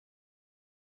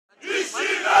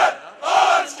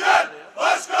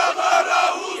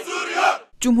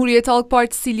Cumhuriyet Halk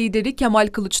Partisi lideri Kemal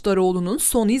Kılıçdaroğlu'nun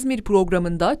son İzmir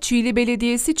programında ÇİİLİ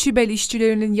Belediyesi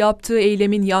İşçilerinin yaptığı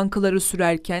eylemin yankıları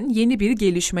sürerken yeni bir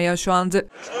gelişme yaşandı.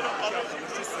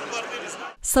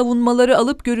 Savunmaları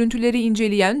alıp görüntüleri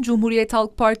inceleyen Cumhuriyet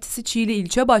Halk Partisi ÇİİLİ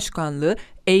İlçe Başkanlığı,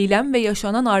 eylem ve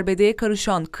yaşanan arbedeye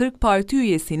karışan 40 parti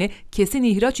üyesini kesin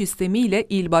ihraç istemiyle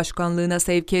il başkanlığına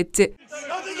sevk etti.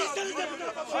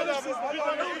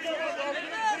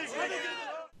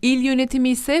 İl yönetimi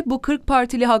ise bu 40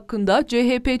 partili hakkında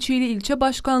CHP ÇİİLİ İlçe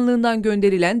Başkanlığından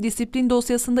gönderilen disiplin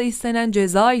dosyasında istenen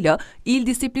ceza ile İl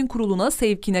Disiplin Kurulu'na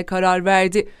sevkine karar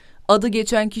verdi. Adı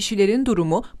geçen kişilerin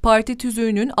durumu parti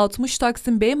tüzüğünün 60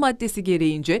 Taksim B maddesi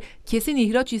gereğince kesin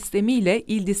ihraç istemiyle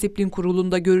İl Disiplin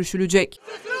Kurulu'nda görüşülecek.